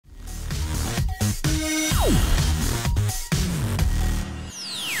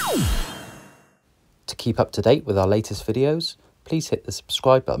keep up to date with our latest videos, please hit the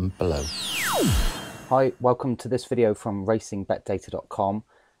subscribe button below. Hi, welcome to this video from racingbetdata.com.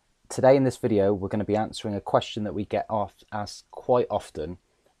 Today in this video we're going to be answering a question that we get asked quite often,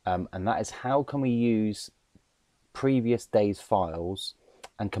 and that is how can we use previous day's files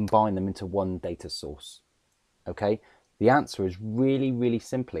and combine them into one data source. Okay, the answer is really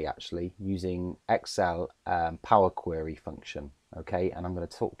simply actually using Excel Power Query function. Okay, and I'm going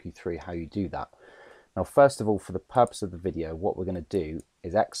to talk you through how you do that. Now, first of all, for the purpose of the video, what we're going to do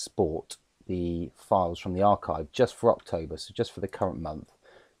is export the files from the archive just for October, so just for the current month,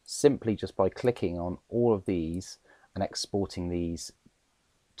 simply just by clicking on all of these and exporting these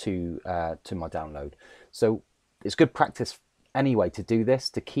to my download. So it's good practice anyway to do this,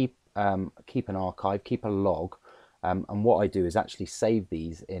 to keep an archive, keep a log, and what I do is actually save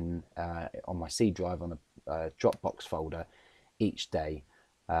these in on my C drive on a Dropbox folder each day.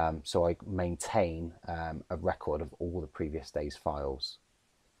 So I maintain a record of all the previous day's files.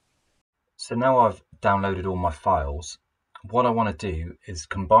 So now I've downloaded all my files, what I want to do is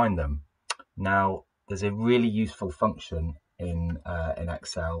combine them. Now there's a really useful function in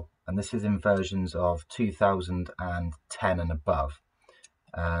Excel, and this is in versions of 2010 and above.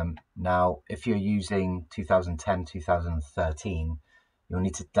 Now if you're using 2010, 2013, you'll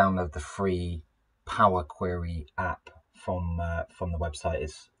need to download the free Power Query app from the website.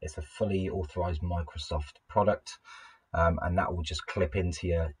 It's a fully authorized Microsoft product, and that will just clip into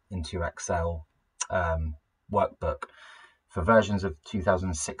your Excel workbook. For versions of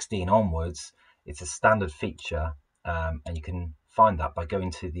 2016 onwards, it's a standard feature, and you can find that by going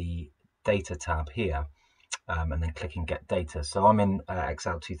to the Data tab here, and then clicking Get Data. So I'm in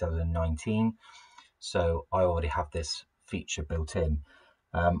Excel 2019, so I already have this feature built in.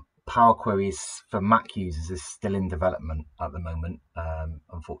 Power Queries for Mac users is still in development at the moment,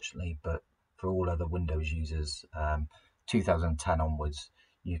 unfortunately, but for all other Windows users, 2010 onwards,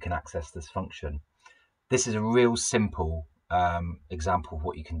 you can access this function. This is a real simple example of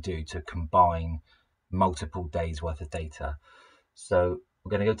what you can do to combine multiple days worth of data. So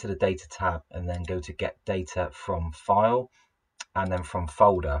we're going to go to the Data tab and then go to Get Data from File and then from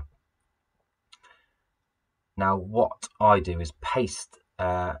Folder. Now what I do is paste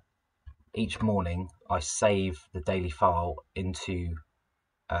each morning I save the daily file into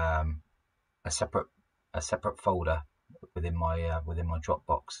a separate folder within my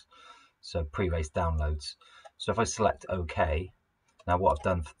Dropbox, so pre-race downloads. So if I select OK, now what I've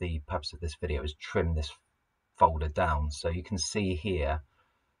done for the purpose of this video is trim this folder down. So you can see here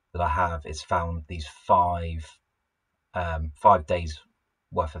that I have found these five days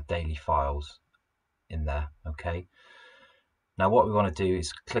worth of daily files in there. Okay. Now what we want to do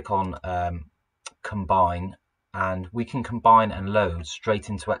is click on Combine, and we can combine and load straight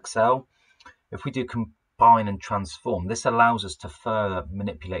into Excel. If we do Combine and Transform, this allows us to further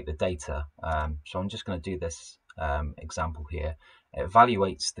manipulate the data. So I'm just going to do this example here. It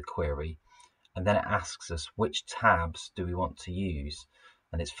evaluates the query, and then it asks us which tabs do we want to use,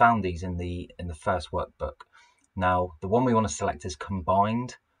 and it's found these in the first workbook. Now the one we want to select is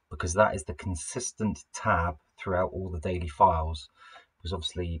Combined, because that is the consistent tab throughout all the daily files. Because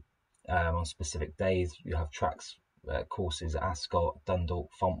obviously on specific days you have tracks, courses, Ascot, Dundalk,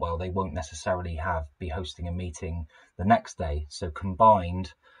 Fontwell, they won't necessarily be hosting a meeting the next day. So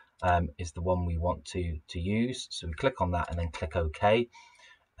Combined is the one we want to use. So we click on that and then click OK,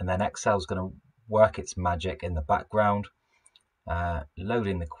 and then Excel is going to work its magic in the background,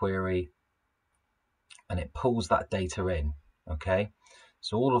 loading the query, and it pulls that data in. Okay.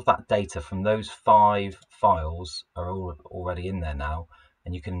 So all of that data from those 5 files are all already in there now,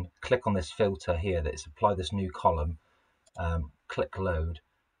 and you can click on this filter here that's apply this new column, click load,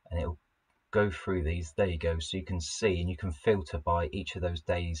 and it'll go through these. There you go. So you can see, and you can filter by each of those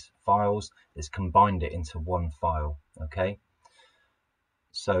days files. It's combined it into one file. Okay.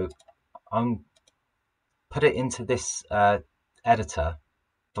 So I'm put it into this editor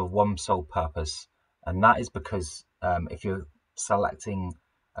for one sole purpose, and that is because if you're selecting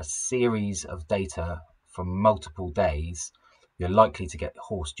a series of data from multiple days, you're likely to get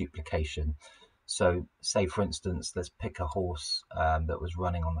horse duplication. So say for instance, let's pick a horse that was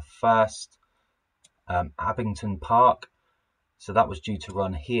running on the 1st, Abington Park. So that was due to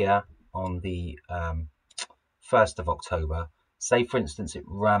run here on the 1st of October. Say for instance it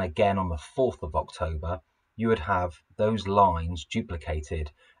ran again on the 4th of October, you would have those lines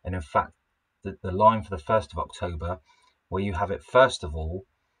duplicated, and in fact the line for the 1st of October, where you have it first of all,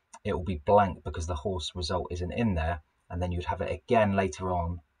 it will be blank because the horse result isn't in there, and then you'd have it again later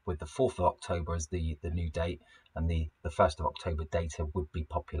on with the 4th of October as the new date, and the 1st of October data would be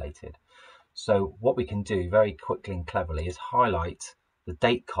populated. So what we can do very quickly and cleverly is highlight the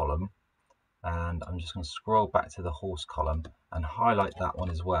date column, and I'm just going to scroll back to the horse column and highlight that one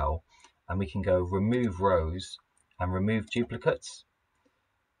as well, and we can go remove rows and remove duplicates.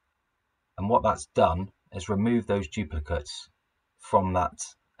 And what that's done is remove those duplicates from that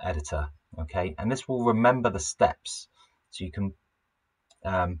editor, okay? And this will remember the steps, so you can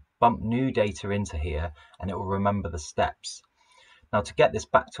bump new data into here and it will remember the steps. Now to get this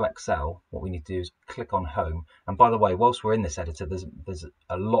back to Excel, what we need to do is click on Home. And by the way, whilst we're in this editor, there's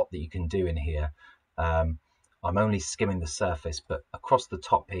a lot that you can do in here. I'm only skimming the surface, but across the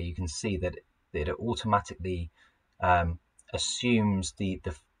top here you can see that it automatically assumes the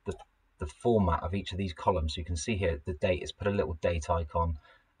format of each of these columns. So you can see here the date is put a little date icon,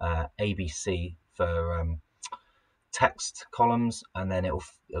 ABC for text columns, and then it'll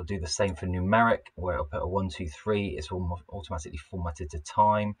do the same for numeric, where it'll put a 1, 2, 3. It's automatically formatted to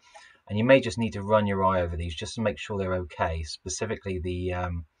time, and you may just need to run your eye over these just to make sure they're okay. Specifically the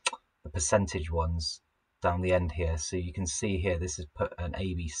percentage ones down the end here. So you can see here this is put an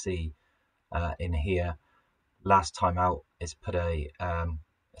ABC in here. Last time out, it's put it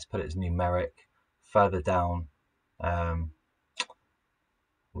as numeric. Further down,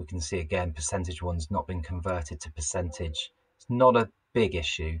 we can see again percentage one's not been converted to percentage. It's not a big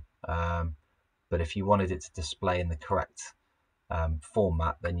issue, but if you wanted it to display in the correct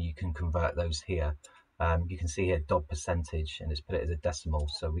format, then you can convert those here. You can see here dot percentage, and it's put it as a decimal,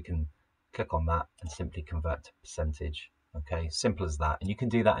 so we can click on that and simply convert to percentage. Okay, simple as that, and you can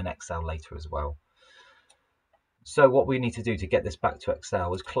do that in Excel later as well. So what we need to do to get this back to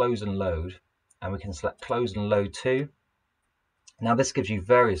Excel is close and load, and we can select close and load to. Now this gives you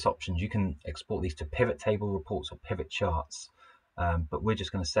various options. You can export these to pivot table reports or pivot charts, but we're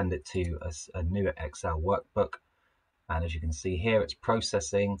just going to send it to a new Excel workbook. And as you can see here, it's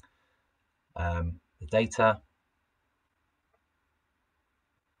processing the data.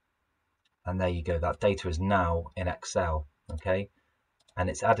 And there you go, that data is now in Excel, okay? And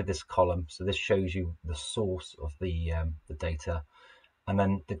it's added this column, so this shows you the source of the data. And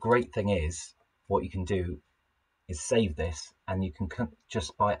then the great thing is, what you can do is save this, and you can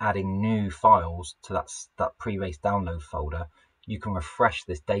just by adding new files to that pre-race download folder, you can refresh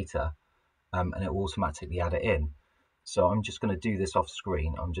this data and it will automatically add it in. So I'm just going to do this off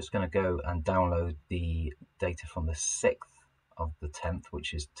screen. I'm just going to go and download the data from the 6th of the 10th,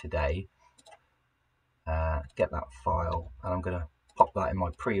 which is today. Get that file, and I'm going to pop that in my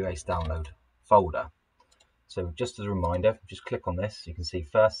pre-race download folder. So just as a reminder, just click on this. You can see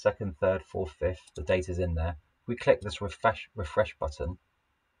 1st, 2nd, 3rd, 4th, 5th, the data's in there. If we click this refresh button,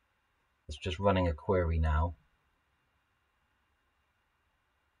 it's just running a query now.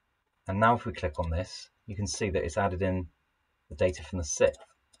 And now if we click on this, you can see that it's added in the data from the 6th.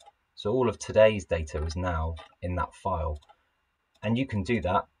 So all of today's data is now in that file. And you can do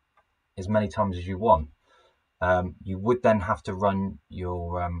that as many times as you want. You would then have to run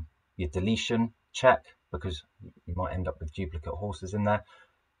your deletion check, because you might end up with duplicate horses in there.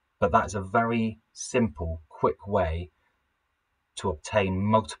 But that's a very simple, quick way to obtain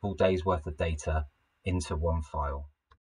multiple days worth of data into one file.